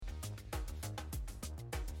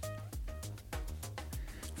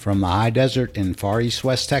From the high desert in far east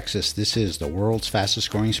West Texas, this is the world's fastest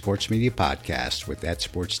growing sports media podcast with That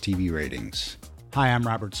Sports TV ratings. Hi, I'm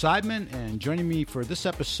Robert Seidman, and joining me for this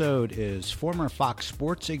episode is former Fox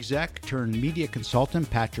Sports exec turned media consultant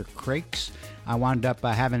Patrick Crakes. I wound up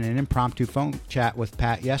having an impromptu phone chat with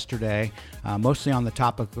Pat yesterday, mostly on the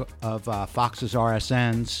topic of Fox's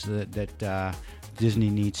RSNs that Disney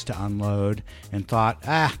needs to unload, and thought,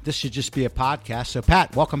 this should just be a podcast. So,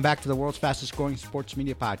 Pat, welcome back to the world's fastest growing sports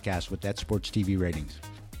media podcast with That Sports TV ratings.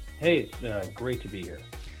 Hey, it's great to be here.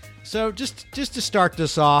 So just to start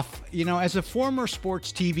this off, as a former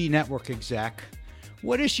sports TV network exec,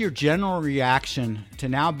 what is your general reaction to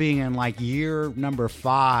now being in year number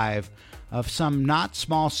 5 of some not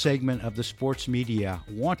small segment of the sports media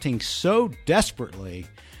wanting so desperately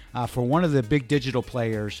for one of the big digital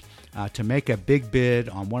players to make a big bid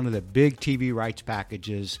on one of the big TV rights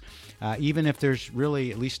packages, even if there's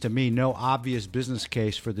really, at least to me, no obvious business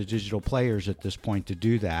case for the digital players at this point to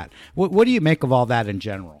do that? What do you make of all that in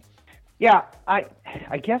general? Yeah,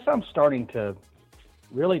 I guess I'm starting to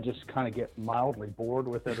really just kind of get mildly bored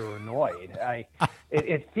with it or annoyed.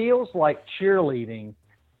 It feels like cheerleading.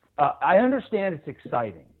 I understand it's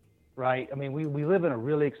exciting, right? I mean, we live in a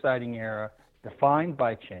really exciting era defined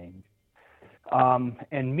by change.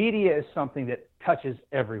 And media is something that touches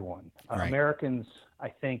everyone. Right. Americans, I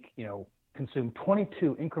think, consume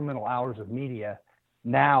 22 incremental hours of media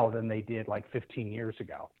now than they did 15 years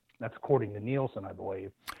ago. That's according to Nielsen, I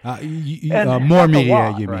believe. More media,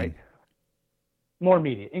 lot, you right? mean? More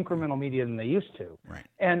media, incremental media than they used to. Right.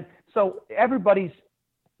 And so everybody's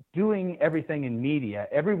doing everything in media.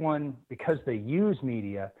 Everyone, because they use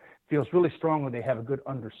media, feels really strongly they have a good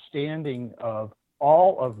understanding of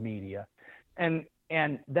all of media. And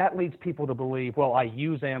that leads people to believe, well, I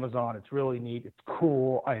use Amazon. It's really neat. It's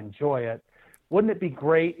cool. I enjoy it. Wouldn't it be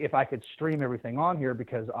great if I could stream everything on here,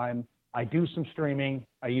 because I do some streaming,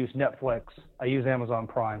 I use Netflix, I use Amazon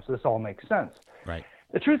Prime, so this all makes sense. Right.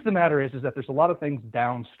 The truth of the matter is that there's a lot of things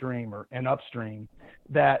downstream and upstream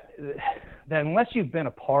that unless you've been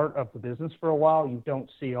a part of the business for a while, you don't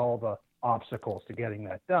see all the obstacles to getting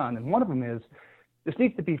that done. And one of them is this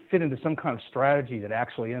needs to be fit into some kind of strategy that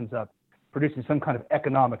actually ends up producing some kind of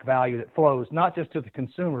economic value that flows not just to the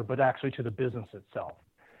consumer, but actually to the business itself.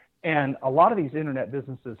 And a lot of these internet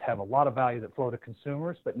businesses have a lot of value that flow to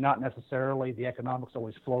consumers, but not necessarily the economics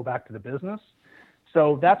always flow back to the business.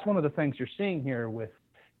 So that's one of the things you're seeing here with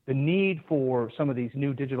the need for some of these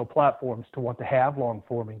new digital platforms to want to have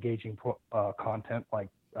long-form engaging content like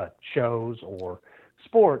shows or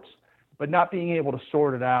sports, but not being able to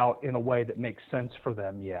sort it out in a way that makes sense for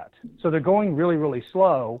them yet. So they're going really, really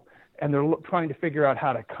slow, and they're trying to figure out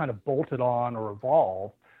how to kind of bolt it on or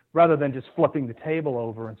evolve, rather than just flipping the table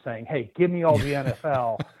over and saying, hey, give me all the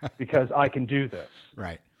NFL because I can do this.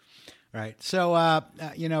 Right. So,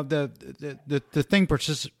 the thing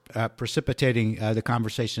precipitating the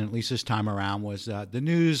conversation, at least this time around, was the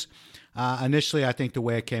news. Initially, I think the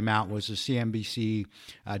way it came out was the CNBC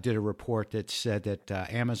did a report that said that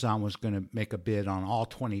Amazon was going to make a bid on all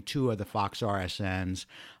 22 of the Fox RSNs.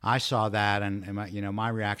 I saw that, and my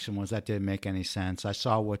reaction was that didn't make any sense. I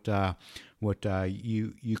saw what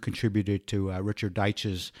you contributed to Richard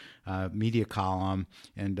Deitch's media column,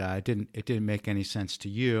 and it didn't make any sense to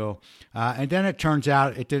you. And then it turns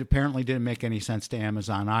out it apparently didn't make any sense to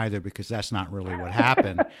Amazon either, because that's not really what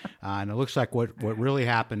happened. And it looks like what really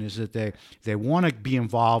happened is that they want to be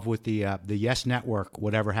involved with the Yes Network,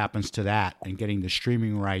 whatever happens to that, and getting the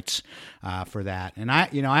streaming rights for that. And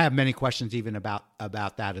I have many questions even about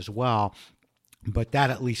that as well. But that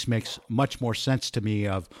at least makes much more sense to me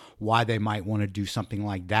of why they might want to do something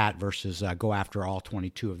like that versus go after all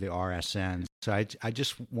 22 of the RSNs. So I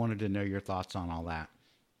just wanted to know your thoughts on all that.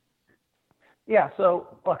 Yeah, so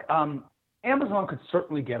look, Amazon could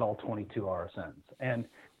certainly get all 22 RSNs. And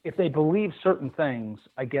if they believe certain things,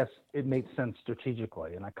 I guess it makes sense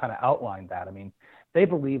strategically. And I kind of outlined that. I mean, they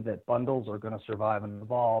believe that bundles are going to survive and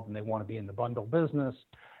evolve, and they want to be in the bundle business,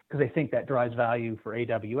 because they think that drives value for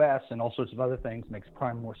AWS and all sorts of other things, makes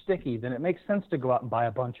Prime more sticky. Then it makes sense to go out and buy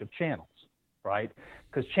a bunch of channels, right?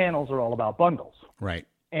 Because channels are all about bundles. Right.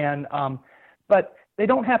 And but they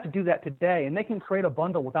don't have to do that today, and they can create a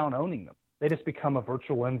bundle without owning them. They just become a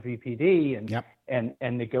virtual MVPD and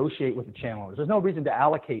negotiate with the channelers. There's no reason to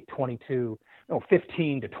allocate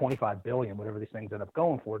 15 to 25 billion, whatever these things end up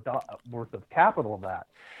going for, worth of capital of that.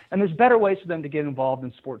 And there's better ways for them to get involved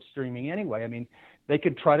in sports streaming anyway. I mean, they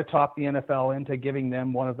could try to talk the NFL into giving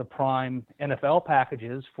them one of the Prime NFL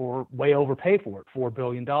packages for way overpay for it, $4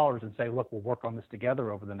 billion, and say, look, we'll work on this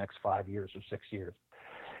together over the next 5 years or 6 years.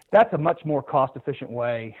 that's a much more cost-efficient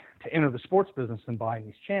way to enter the sports business than buying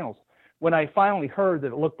these channels. When I finally heard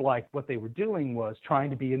that it looked like what they were doing was trying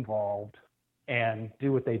to be involved and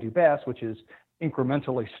do what they do best, which is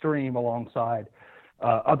incrementally stream alongside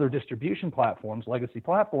other distribution platforms, legacy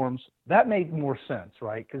platforms, that made more sense,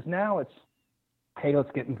 right? Because now it's, hey,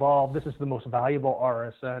 let's get involved. This is the most valuable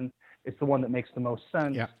RSN. It's the one that makes the most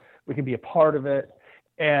sense. Yeah. We can be a part of it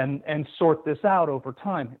and sort this out over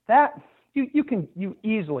time. That you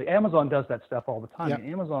easily, Amazon does that stuff all the time. Yep.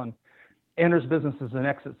 Amazon enters businesses and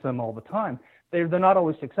exits them all the time. They're not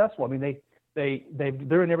always successful. I mean,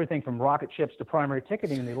 they're in everything from rocket ships to primary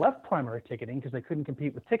ticketing, and they left primary ticketing because they couldn't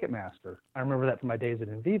compete with Ticketmaster. I remember that from my days at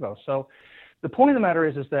InVivo. So the point of the matter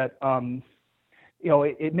is that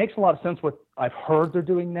it makes a lot of sense what I've heard they're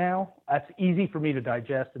doing now. That's easy for me to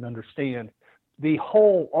digest and understand. The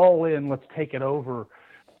whole all in, let's take it over.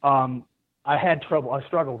 I had trouble. I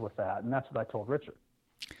struggled with that, and that's what I told Richard.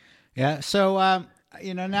 Yeah. So,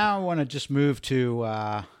 now I want to just move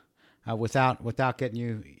to, without getting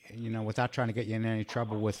you, without trying to get you in any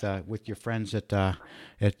trouble with your friends that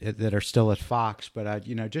are still at Fox, but,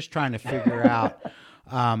 just trying to figure out,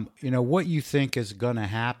 what you think is going to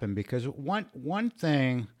happen, because one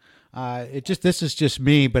thing, this is just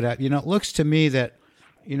me, but, it looks to me that,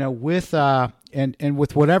 with, and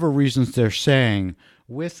with whatever reasons they're saying,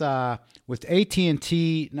 with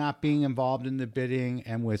AT&T not being involved in the bidding,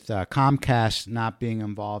 and with Comcast not being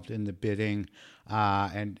involved in the bidding,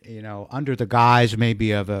 and under the guise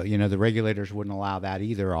maybe of the regulators wouldn't allow that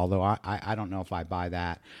either. Although I don't know if I buy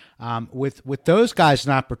that. With those guys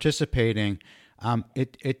not participating,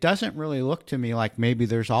 it doesn't really look to me like maybe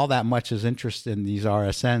there's all that much as interest in these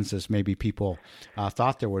RSNs as maybe people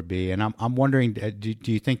thought there would be. And I'm wondering,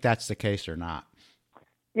 do you think that's the case or not?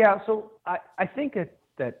 Yeah, so I think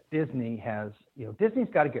that Disney has, Disney's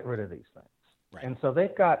got to get rid of these things. Right. And so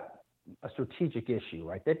they've got a strategic issue,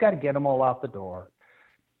 right? They've got to get them all out the door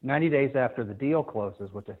 90 days after the deal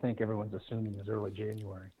closes, which I think everyone's assuming is early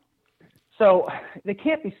January. So they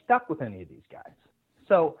can't be stuck with any of these guys.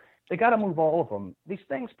 So they got to move all of them. These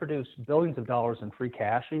things produce billions of dollars in free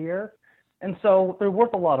cash a year. And so they're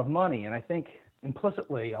worth a lot of money. And I think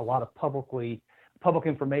implicitly a lot of public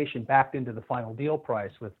information backed into the final deal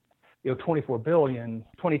price with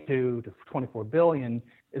 22 to 24 billion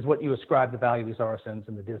is what you ascribe the value of these RSNs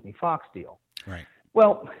in the Disney Fox deal. Right.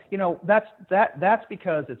 Well, that's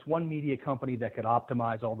because it's one media company that could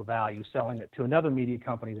optimize all the value, selling it to another media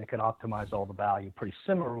company that could optimize all the value pretty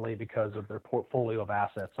similarly because of their portfolio of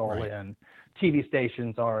assets all right. in, TV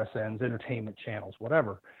stations, RSNs, entertainment channels,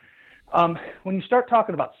 whatever. When you start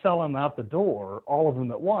talking about selling them out the door, all of them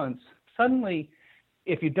at once, suddenly,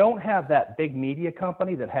 if you don't have that big media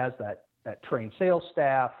company that has that trained sales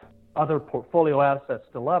staff, other portfolio assets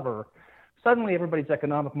to lever, suddenly everybody's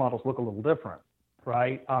economic models look a little different,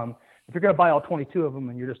 right? If you're going to buy all 22 of them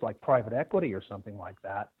and you're just like private equity or something like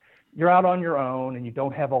that, you're out on your own and you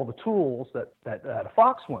don't have all the tools that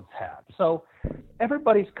Fox once had. So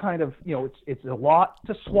everybody's kind of, it's a lot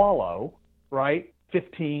to swallow, right?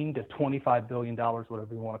 $15 to $25 billion, whatever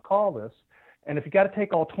you want to call this. And if you got to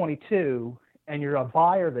take all 22 and you're a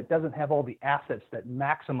buyer that doesn't have all the assets that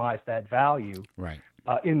maximize that value right.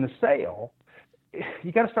 In the sale,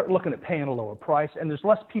 you got to start looking at paying a lower price, and there's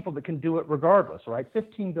less people that can do it regardless, right?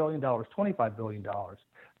 $15 billion, $25 billion,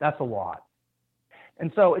 that's a lot.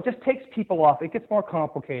 And so it just takes people off. It gets more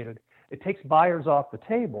complicated. It takes buyers off the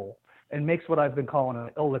table and makes what I've been calling an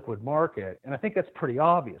illiquid market, and I think that's pretty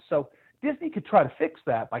obvious. So Disney could try to fix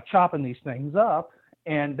that by chopping these things up,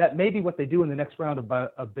 and that may be what they do in the next round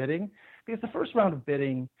of bidding, because the first round of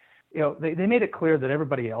bidding, they made it clear that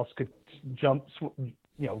everybody else could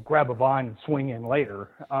grab a vine and swing in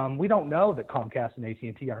later. We don't know that Comcast and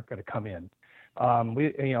AT&T aren't going to come in.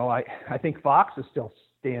 I think Fox is still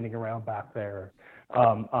standing around back there,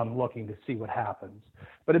 looking to see what happens.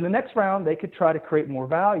 But in the next round, they could try to create more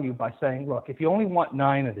value by saying, look, if you only want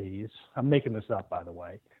 9 of these, I'm making this up, by the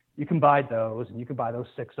way, you can buy those, and you can buy those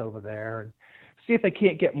 6 over there, and see if they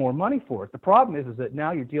can't get more money for it. The problem is that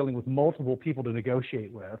now you're dealing with multiple people to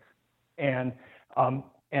negotiate with, and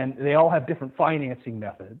they all have different financing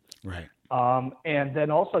methods. Right. And then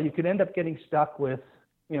also you could end up getting stuck with,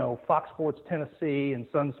 Fox Sports Tennessee and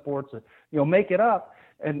Sun Sports, make it up,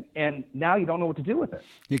 and now you don't know what to do with it.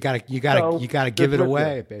 You got to give it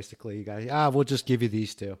away. Basically, you got we'll just give you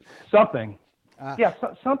these 2. Something.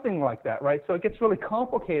 Something like that, right? So it gets really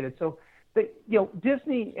complicated. So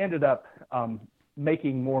Disney ended up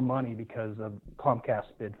making more money because of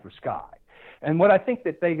Comcast's bid for Sky. And what I think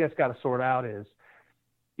that they just got to sort out is,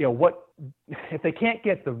 what if they can't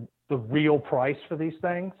get the real price for these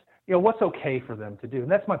things, what's okay for them to do. And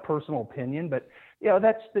that's my personal opinion, but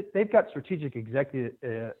they've got strategic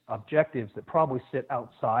objectives that probably sit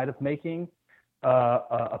outside of making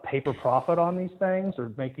a paper profit on these things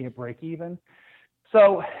or making it break even.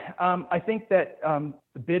 So I think that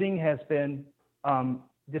the bidding has been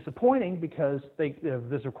disappointing because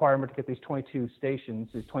there's a requirement to get these 22 stations,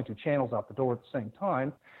 these 22 channels out the door at the same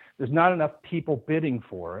time. There's not enough people bidding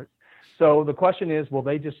for it. So the question is, will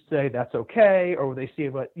they just say that's okay, or will they see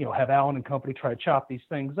what have Allen and company try to chop these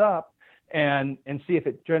things up and see if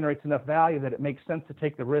it generates enough value that it makes sense to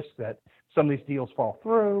take the risk that some of these deals fall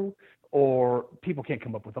through, or people can't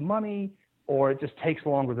come up with the money, or it just takes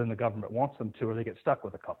longer than the government wants them to, or they get stuck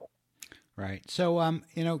with a couple. Right. So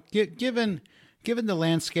given the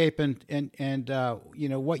landscape and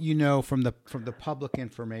what from the public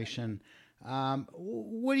information.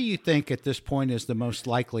 What do you think at this point is the most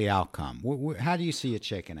likely outcome? How do you see it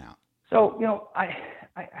shaking out? So,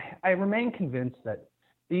 I remain convinced that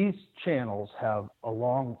these channels have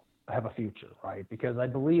a future, right? Because I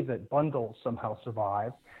believe that bundles somehow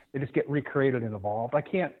survive. They just get recreated and evolved. I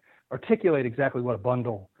can't articulate exactly what a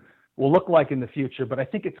bundle will look like in the future, but I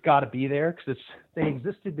think it's got to be there because they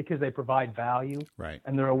existed because they provide value, right?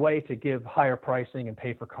 And they're a way to give higher pricing and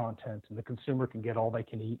pay for content, and the consumer can get all they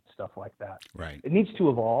can eat, stuff like that. Right. It needs to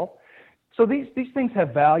evolve. So these things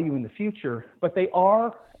have value in the future, but they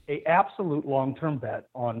are a absolute long-term bet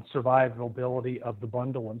on survivability of the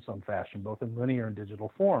bundle in some fashion, both in linear and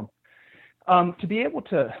digital form. To be able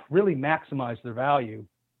to really maximize their value,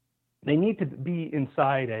 they need to be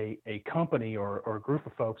inside a company or a group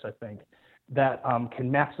of folks, I think, that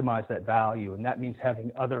can maximize that value. And that means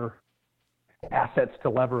having other assets to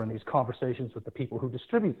lever in these conversations with the people who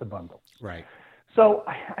distribute the bundle. Right. So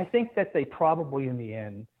I think that they probably, in the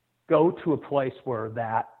end, go to a place where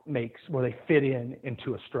they fit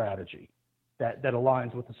into a strategy that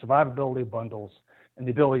aligns with the survivability of bundles and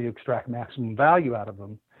the ability to extract maximum value out of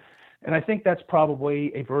them. And I think that's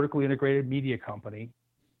probably a vertically integrated media company.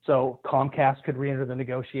 So Comcast could re-enter the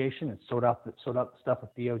negotiation and sort out the stuff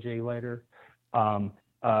with DOJ later.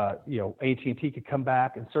 AT&T could come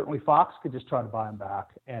back, and certainly Fox could just try to buy them back.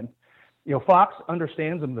 And Fox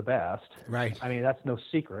understands them the best. Right. I mean, that's no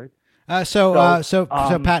secret. So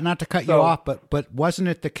Pat, not to cut you off, but wasn't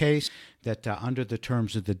it the case that under the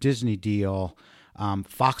terms of the Disney deal,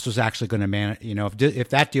 Fox was actually going to manage? If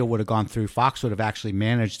that deal would have gone through, Fox would have actually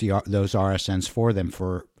managed those RSNs for them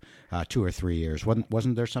for 2 or 3 years.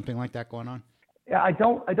 Wasn't there something like that going on? Yeah, I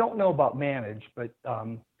don't know about manage, but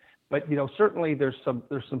certainly there's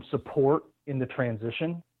some support in the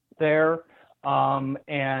transition there,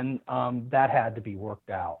 and that had to be worked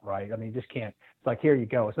out, right? I mean, you just can't. It's like, here you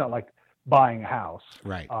go. It's not like buying a house,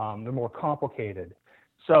 right? They're more complicated.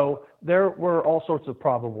 So there were all sorts of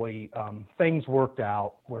probably things worked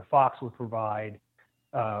out where Fox would provide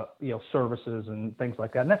services and things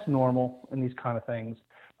like that, and that's normal in these kind of things.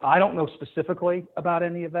 I don't know specifically about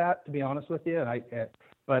any of that, to be honest with you.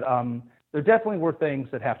 But there definitely were things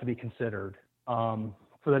that have to be considered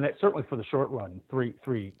certainly for the short run, 3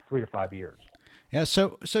 to 5 years. Yeah.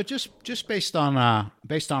 So just based on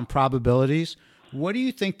probabilities, what do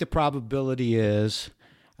you think the probability is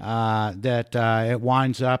that it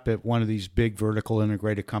winds up at one of these big vertical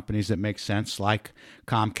integrated companies that makes sense, like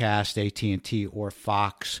Comcast, AT&T, or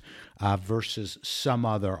Fox, versus some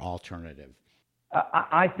other alternative?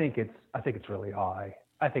 I think it's really high.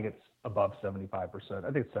 I think it's above 75%.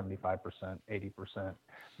 I think it's 75%, 80%.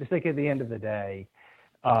 I think at the end of the day,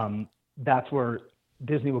 that's where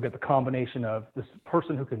Disney will get the combination of this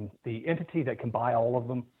person the entity that can buy all of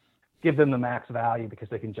them, give them the max value because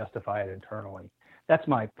they can justify it internally. That's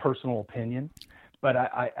my personal opinion, but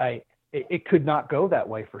it could not go that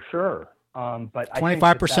way for sure. But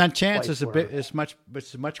 25% chance is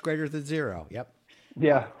much greater than zero. Yep.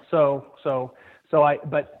 Yeah.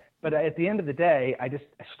 But at the end of the day, I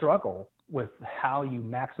struggle with how you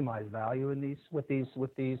maximize value in with these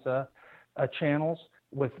channels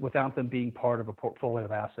without them being part of a portfolio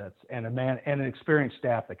of assets and an experienced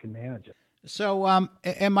staff that can manage it. So,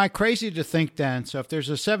 am I crazy to think then? So, if there's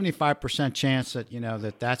a 75% chance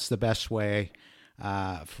that that's the best way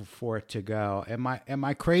for it to go, am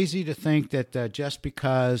I crazy to think that just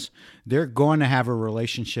because they're going to have a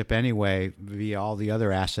relationship anyway via all the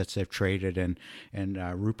other assets they've traded and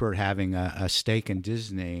Rupert having a stake in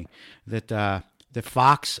Disney, that the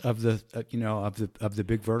Fox of the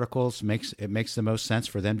big verticals makes the most sense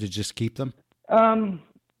for them to just keep them?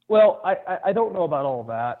 Well, I don't know about all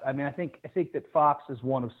that. I mean, I think that Fox is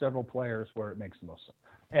one of several players where it makes the most sense,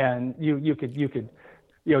 and you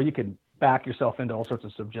could back yourself into all sorts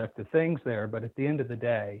of subjective things there. But at the end of the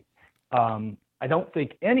day, I don't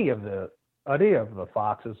think any of the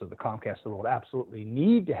Foxes or the Comcast of the world absolutely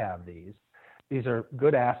need to have these. These are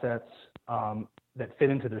good assets that fit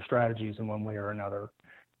into their strategies in one way or another,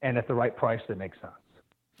 and at the right price that makes sense.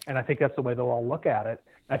 And I think that's the way they'll all look at it.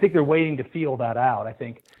 I think they're waiting to feel that out. I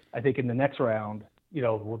think in the next round,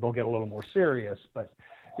 they'll get a little more serious. But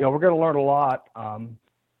we're going to learn a lot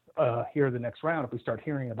here in the next round if we start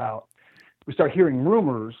hearing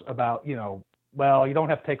rumors about well, you don't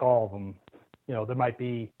have to take all of them. There might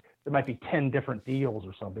be 10 different deals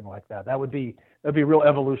or something like that. That'd be a real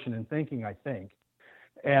evolution in thinking, I think.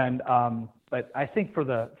 And but I think for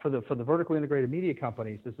the vertically integrated media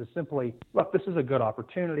companies, this is simply, look, this is a good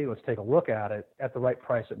opportunity. Let's take a look at it at the right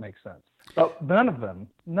price. It makes sense. But none of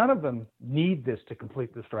them need this to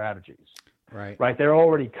complete their strategies. Right. They're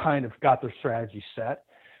already kind of got their strategy set.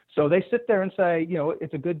 So they sit there and say,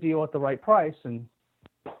 it's a good deal at the right price, and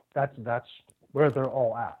that's where they're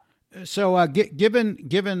all at. So, given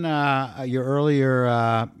your earlier,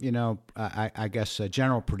 I guess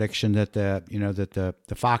general prediction that the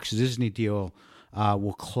Fox Disney deal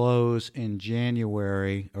will close in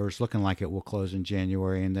January, or it's looking like it will close in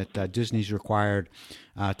January, and that Disney's required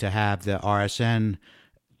to have the RSNs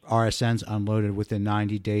unloaded within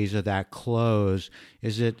 90 days of that close.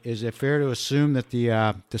 Is it fair to assume that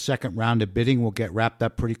the second round of bidding will get wrapped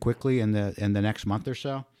up pretty quickly in the next month or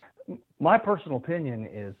so? My personal opinion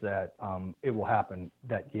is that it will happen.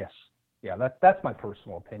 That's my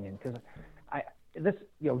personal opinion, because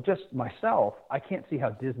just myself, I can't see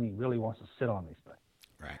how Disney really wants to sit on these things,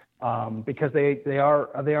 right? Because they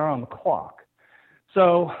are on the clock.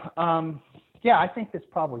 So I think this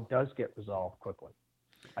probably does get resolved quickly.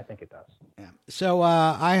 I think it does. Yeah. So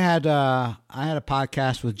I had a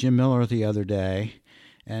podcast with Jim Miller the other day,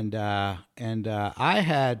 and I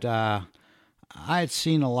had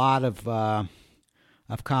seen a lot of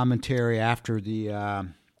commentary after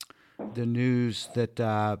the news that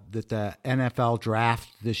the NFL draft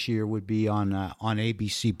this year would be on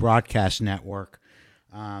ABC broadcast network,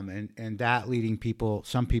 and that leading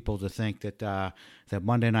some people to think that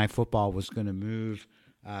Monday Night Football was going to move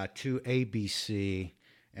to ABC,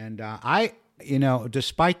 and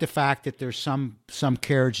despite the fact that there's some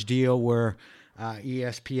carriage deal where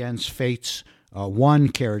ESPN's fates. One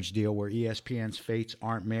carriage deal where ESPN's fates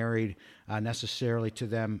aren't married necessarily to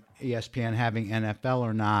them, ESPN having NFL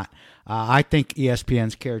or not. I think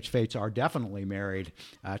ESPN's carriage fates are definitely married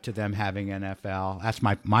to them having NFL. That's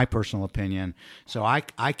my personal opinion. So I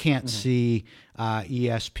can't see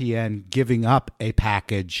ESPN giving up a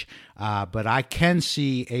package, but I can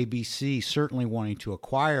see ABC certainly wanting to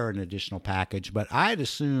acquire an additional package. But I'd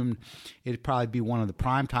assumed it'd probably be one of the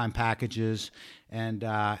primetime packages, and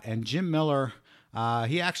Jim Miller.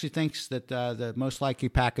 He actually thinks that the most likely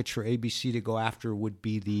package for ABC to go after would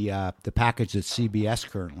be the package that CBS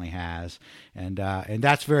currently has, and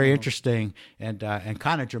that's very interesting and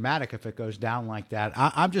kind of dramatic if it goes down like that.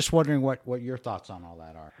 I'm just wondering what your thoughts on all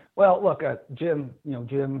that are. Well, look, Jim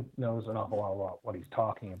knows an awful lot about what he's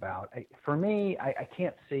talking about. For me, I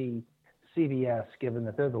can't see CBS, given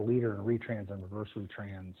that they're the leader in retrans and reverse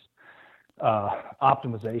retrans.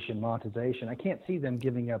 Optimization, monetization. I can't see them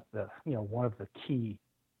giving up one of the key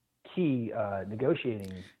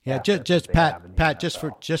negotiating. Yeah, just Pat,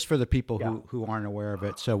 just for the people who aren't aware of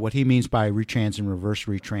it. So what he means by retrans and reverse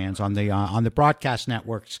retrans on the broadcast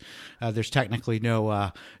networks, there's technically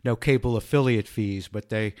no cable affiliate fees, but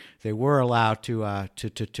they were allowed to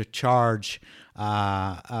charge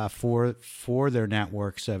for their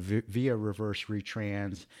networks via reverse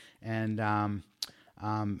retrans and.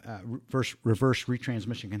 Reverse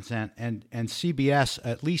retransmission consent and CBS,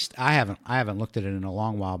 at least I haven't looked at it in a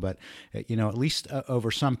long while, but at least over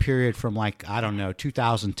some period from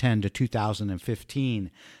 2010 to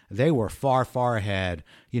 2015, they were far ahead.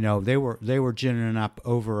 They were ginning up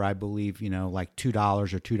over, I believe, $2 or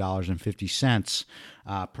 $2.50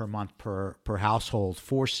 per month per household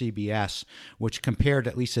for CBS, which compared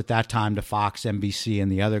at least at that time to Fox, NBC,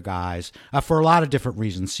 and the other guys for a lot of different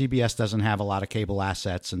reasons. CBS doesn't have a lot of cable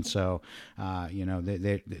assets, and so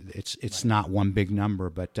it's not one big number.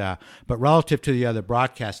 But relative to the other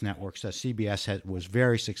broadcast networks, CBS was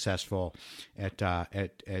very successful at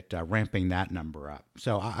ramping that number up.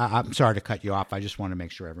 So I'm sorry to cut you off. I just want to make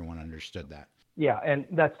sure everyone understood that. Yeah, and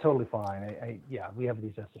that's totally fine. We have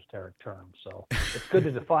these esoteric terms, so it's good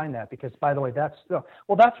to define that because, by the way, that's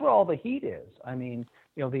where all the heat is. I mean,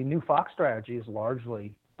 the new Fox strategy is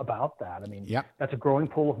largely about that. I mean, That's a growing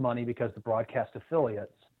pool of money because the broadcast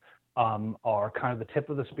affiliates are kind of the tip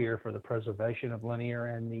of the spear for the preservation of linear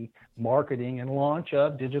and the marketing and launch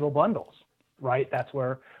of digital bundles, right? That's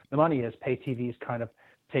where the money is. Pay TV's kind of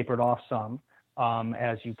tapered off some.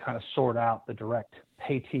 as you kind of sort out the direct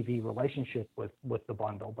pay TV relationship with the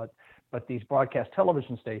bundle. But these broadcast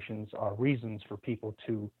television stations are reasons for people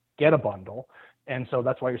to get a bundle, and so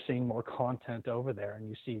that's why you're seeing more content over there, and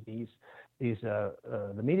you see the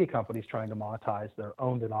media companies trying to monetize their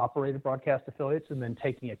owned and operated broadcast affiliates, and then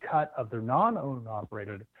taking a cut of their non-owned and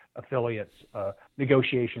operated affiliates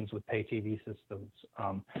negotiations with pay TV systems.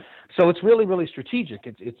 So it's really, really strategic.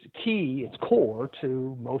 It's key, it's core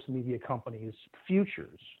to most media companies'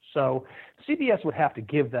 futures. So CBS would have to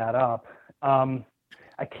give that up.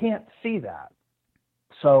 I can't see that.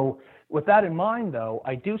 So with that in mind, though,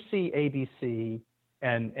 I do see ABC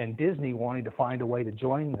and Disney wanting to find a way to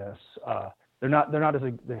join this. They're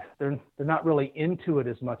not really into it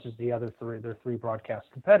as much as their three broadcast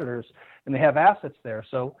competitors, and they have assets there.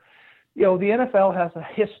 So, the NFL has a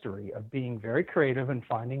history of being very creative and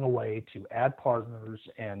finding a way to add partners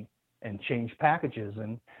and change packages,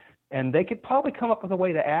 and they could probably come up with a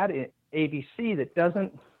way to add ABC that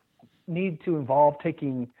doesn't need to involve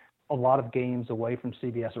taking a lot of games away from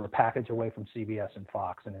CBS or a package away from CBS and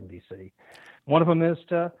Fox and NBC. One of them is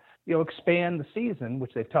to expand the season,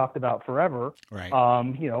 which they've talked about forever. Right.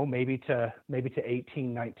 Maybe to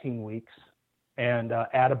 18, 19 weeks, and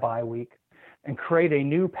add a bye week, and create a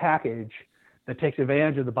new package that takes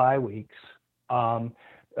advantage of the bye weeks.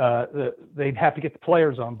 They'd have to get the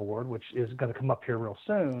players on board, which is going to come up here real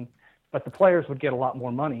soon. But the players would get a lot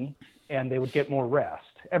more money, and they would get more rest.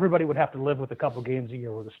 Everybody would have to live with a couple games a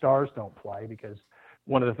year where the stars don't play, because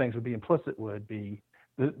one of the things would be implicit would be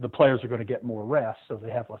the players are going to get more rest, so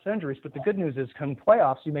they have less injuries. But the good news is, come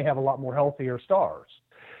playoffs, you may have a lot more healthier stars.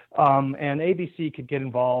 And ABC could get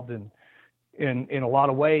involved in a lot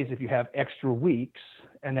of ways if you have extra weeks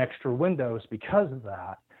and extra windows because of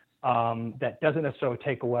that. That doesn't necessarily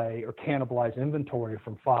take away or cannibalize inventory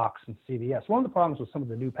from Fox and CBS. One of the problems with some of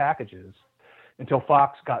the new packages, until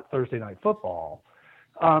Fox got Thursday Night Football,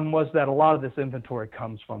 was that a lot of this inventory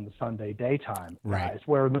comes from the Sunday daytime guys,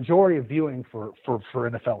 where a majority of viewing for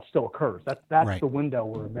NFL still occurs. That's right. The window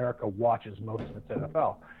where America watches most of its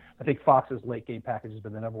NFL. I think Fox's late game package has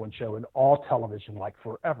been the number one show in all television like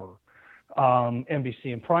forever. NBC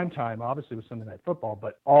in primetime, obviously, with Sunday Night Football,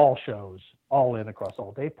 but all shows, all in across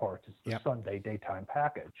all day parts, is the Sunday daytime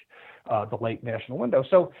package, the late national window.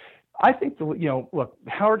 So I think, look,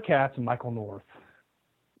 Howard Katz and Michael North,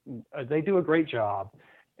 they do a great job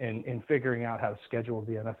in figuring out how to schedule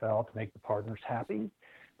the NFL to make the partners happy.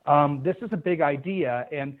 This is a big idea,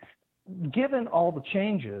 and given all the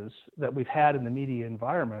changes that we've had in the media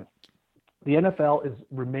environment, the NFL is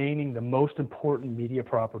remaining the most important media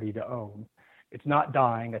property to own. It's not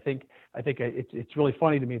dying. I think it's really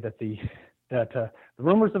funny to me that the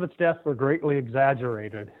rumors of its death were greatly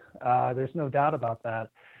exaggerated. There's no doubt about that.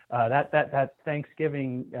 That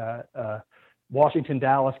Thanksgiving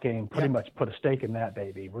Washington-Dallas game pretty much put a stake in that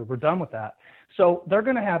baby. We're done with that. So they're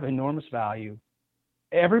going to have enormous value.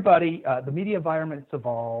 Everybody, the media environment's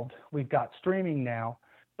evolved. We've got streaming now,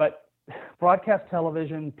 but broadcast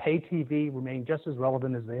television, pay TV remain just as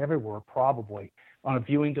relevant as they ever were, probably, on a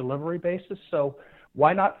viewing delivery basis. So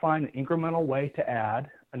why not find an incremental way to add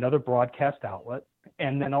another broadcast outlet,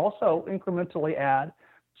 and then also incrementally add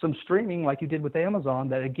some streaming like you did with Amazon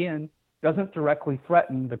that, again, doesn't directly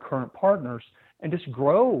threaten the current partners, and just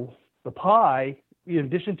grow the pie in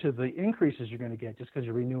addition to the increases you're going to get just because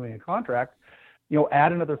you're renewing a contract.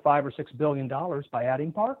 Add another $5 or $6 billion by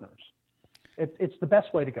adding partners. It's the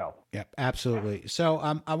best way to go. Yeah, absolutely.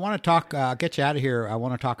 So I want to talk. I'll get you out of here. I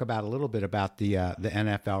want to talk about a little bit about the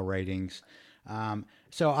NFL ratings.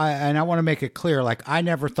 So I want to make it clear. Like, I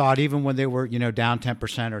never thought, even when they were down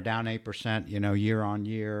 10% or down 8%, year on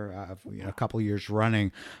year, a couple of years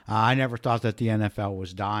running, I never thought that the NFL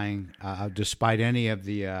was dying, despite any of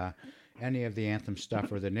the anthem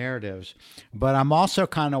stuff or the narratives. But I'm also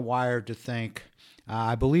kind of wired to think.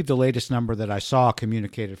 I believe the latest number that I saw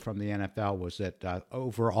communicated from the NFL was that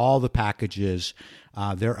over all the packages,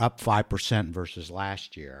 they're up 5% versus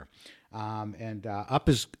last year. And up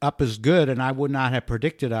is good, and I would not have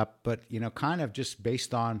predicted up, but kind of just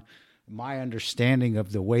based on my understanding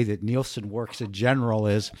of the way that Nielsen works in general,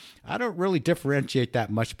 is I don't really differentiate that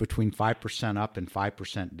much between 5% up and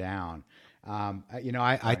 5% down.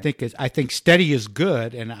 I think steady is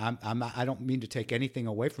good, and I don't mean to take anything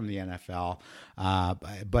away from the NFL,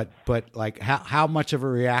 but like how much of a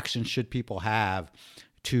reaction should people have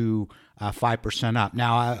to 5% up?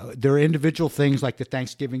 Now, there are individual things like the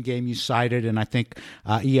Thanksgiving game you cited, and I think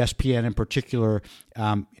ESPN in particular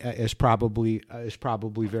is probably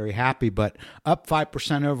very happy. But up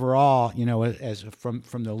 5% overall, as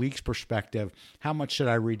from the league's perspective, how much should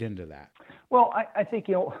I read into that? Well, I think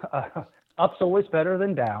Up's always better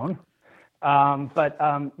than down. But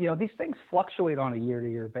these things fluctuate on a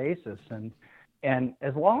year-to-year basis, and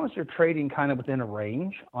as long as you're trading kind of within a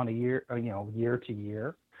range on a year, year to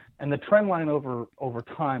year, and the trend line over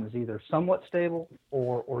time is either somewhat stable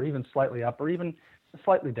or even slightly up or even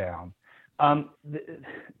slightly down, the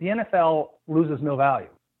NFL loses no value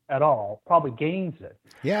at all, probably gains it.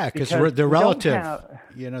 Yeah, because the relative,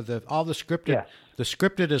 all the scripted, yes. The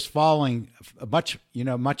scripted is falling much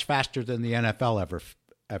faster than the NFL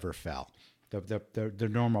ever fell. The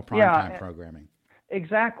normal primetime programming.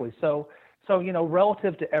 Exactly. So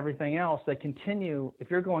relative to everything else, they continue.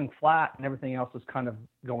 If you're going flat and everything else is kind of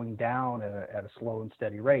going down at a slow and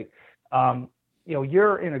steady rate,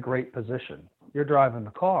 you're in a great position. You're driving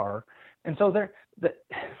the car, and so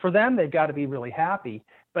for them, they've got to be really happy.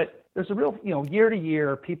 But there's a real, year to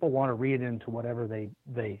year, people want to read into whatever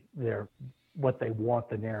what they want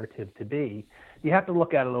the narrative to be. You have to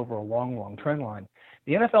look at it over a long trend line.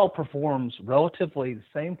 The NFL performs relatively the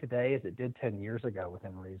same today as it did 10 years ago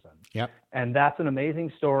within reason. Yep. And that's an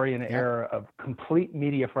amazing story in an era of complete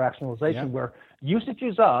media fractionalization where usage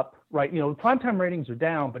is up, right? Primetime ratings are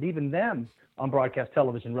down, but even them on broadcast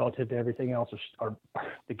television relative to everything else are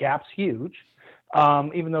the gap's huge,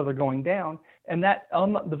 even though they're going down. And that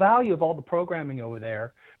the value of all the programming over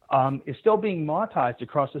there is still being monetized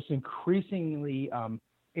across this increasing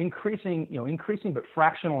but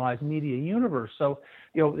fractionalized media universe. So,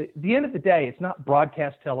 at the end of the day, it's not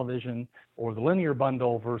broadcast television or the linear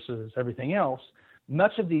bundle versus everything else.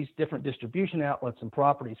 Much of these different distribution outlets and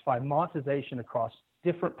properties find monetization across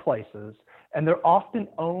different places, and they're often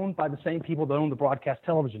owned by the same people that own the broadcast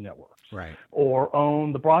television networks, right, or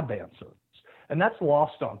own the broadband service, and that's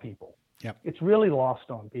lost on people. Yep. It's really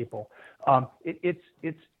lost on people. It's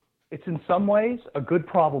in some ways a good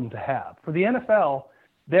problem to have. For the NFL,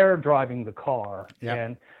 they're driving the car,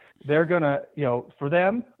 and they're going to, for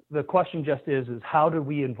them, the question just is how do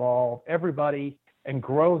we involve everybody and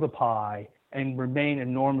grow the pie and remain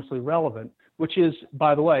enormously relevant, which is,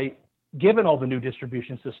 by the way, given all the new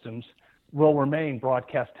distribution systems, will remain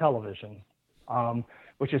broadcast television,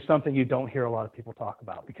 which is something you don't hear a lot of people talk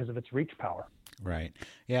about because of its reach power. Right.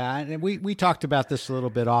 Yeah, and we talked about this a little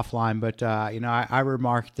bit offline, but I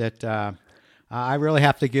remarked that I really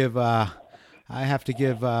have to give the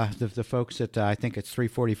folks at I think it's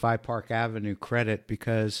 345 Park Avenue credit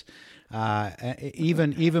because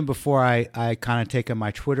even before I kind of taken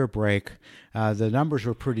my Twitter break, the numbers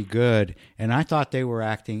were pretty good, and I thought they were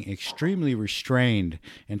acting extremely restrained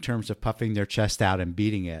in terms of puffing their chest out and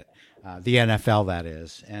beating it. The NFL, that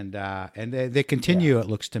is, and they continue. It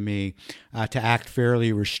looks to me to act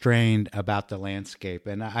fairly restrained about the landscape.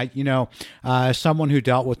 And as someone who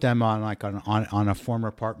dealt with them on a former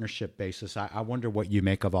partnership basis, I wonder what you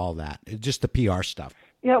make of all that. Just the PR stuff.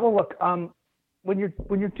 Yeah, well, look, when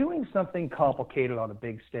you're doing something complicated on a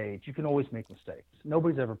big stage, you can always make mistakes.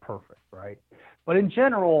 Nobody's ever perfect, right? But in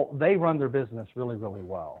general, they run their business really, really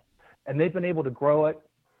well, and they've been able to grow it,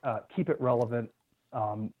 keep it relevant.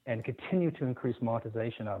 And continue to increase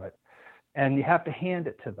monetization of it. And you have to hand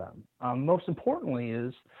it to them. Most importantly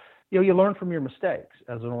is, you learn from your mistakes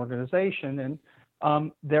as an organization,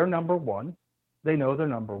 and they're number one. They know they're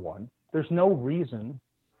number one. There's no reason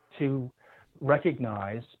to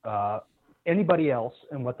recognize anybody else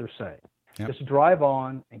and what they're saying. Yep. Just drive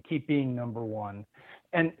on and keep being number one.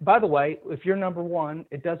 And by the way, if you're number one,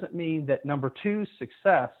 it doesn't mean that number two's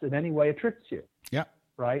success in any way attracts you. Yeah.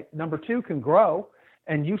 Right? Number two can grow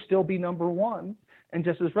and you still be number one and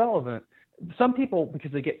just as relevant. Some people,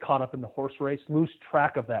 because they get caught up in the horse race, lose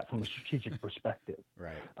track of that from a strategic perspective.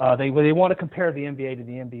 Right. They want to compare the NBA to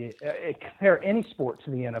the NBA, compare any sport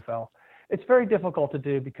to the NFL. It's very difficult to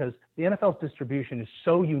do because the NFL's distribution is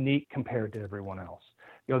so unique compared to everyone else.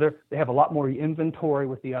 They have a lot more inventory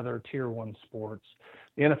with the other tier one sports.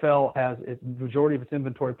 The NFL has the majority of its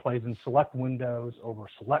inventory plays in select windows over a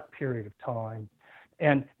select period of time.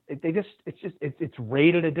 And it's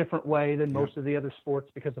rated a different way than most of the other sports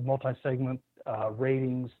because of multi-segment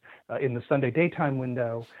ratings in the Sunday daytime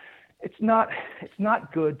window. It's not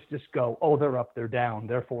good to just go, oh, they're up, they're down,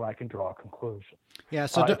 therefore I can draw a conclusion. Yeah,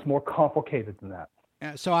 so it's more complicated than that.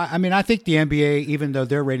 So, I think the NBA, even though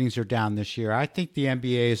their ratings are down this year, I think the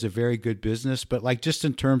NBA is a very good business. But just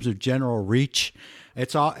in terms of general reach,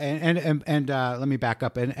 it's all and let me back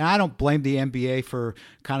up. And I don't blame the NBA for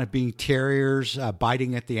kind of being terriers,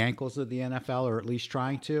 biting at the ankles of the NFL, or at least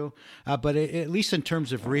trying to. But at least in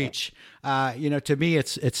terms of reach, to me,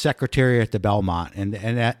 it's Secretariat at the Belmont, and the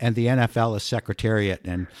NFL is Secretariat,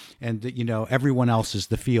 and everyone else is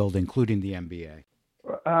the field, including the NBA.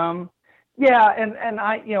 Yeah, and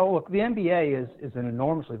I, look, the NBA is an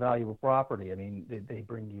enormously valuable property. I mean, they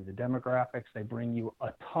bring you the demographics, they bring you a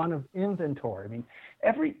ton of inventory. I mean,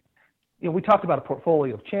 we talked about a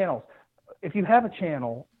portfolio of channels. If you have a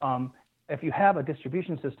channel, if you have a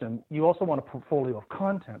distribution system, you also want a portfolio of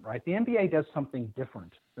content, right? The NBA does something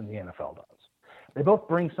different than the NFL does. They both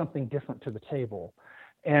bring something different to the table.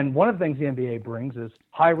 And one of the things the NBA brings is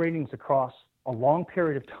high ratings across a long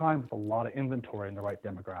period of time with a lot of inventory in the right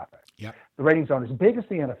demographic. Yep. The ratings aren't as big as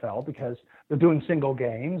the NFL because they're doing single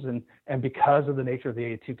games, and because of the nature of the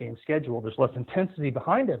 82-game schedule, there's less intensity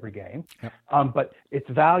behind every game. Yep. But its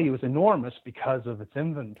value is enormous because of its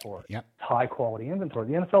inventory. Yep. It's high-quality inventory.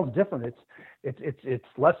 The NFL is different. It's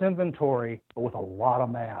less inventory, but with a lot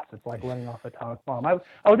of mass. It's like letting off an atomic bomb. I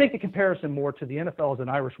would make the comparison more to the NFL as an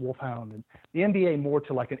Irish wolfhound, and the NBA more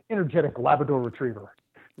to like an energetic Labrador retriever.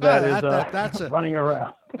 That's running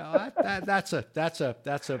around. That's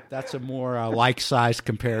a more like-sized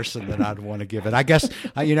comparison than I'd want to give it. I guess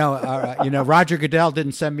Roger Goodell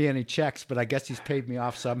didn't send me any checks, but I guess he's paid me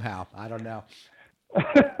off somehow. I don't know.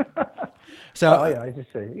 So I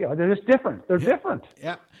just say they're just different. They're different.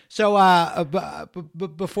 Yeah. So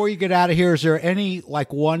before you get out of here, is there any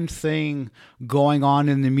one thing going on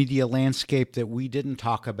in the media landscape that we didn't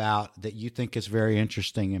talk about that you think is very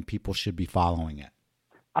interesting and people should be following it?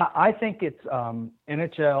 I think it's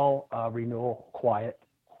NHL renewal quiet,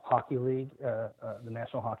 Hockey League, the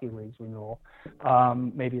National Hockey League's renewal.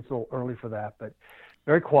 Maybe it's a little early for that, but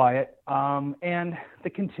very quiet. And the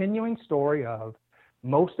continuing story of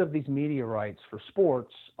most of these media rights for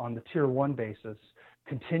sports on the Tier 1 basis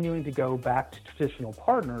continuing to go back to traditional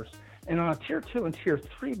partners, and on a Tier 2 and Tier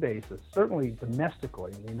 3 basis, certainly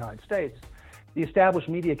domestically in the United States, the established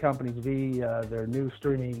media companies via their new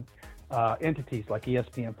streaming entities like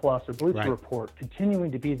ESPN Plus or Bleacher Report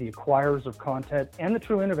continuing to be the acquirers of content and the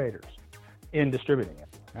true innovators in distributing it.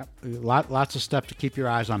 Yep. Lots of stuff to keep your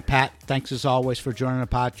eyes on. Pat, thanks as always for joining the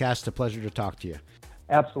podcast. A pleasure to talk to you.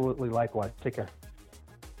 Absolutely. Likewise. Take care.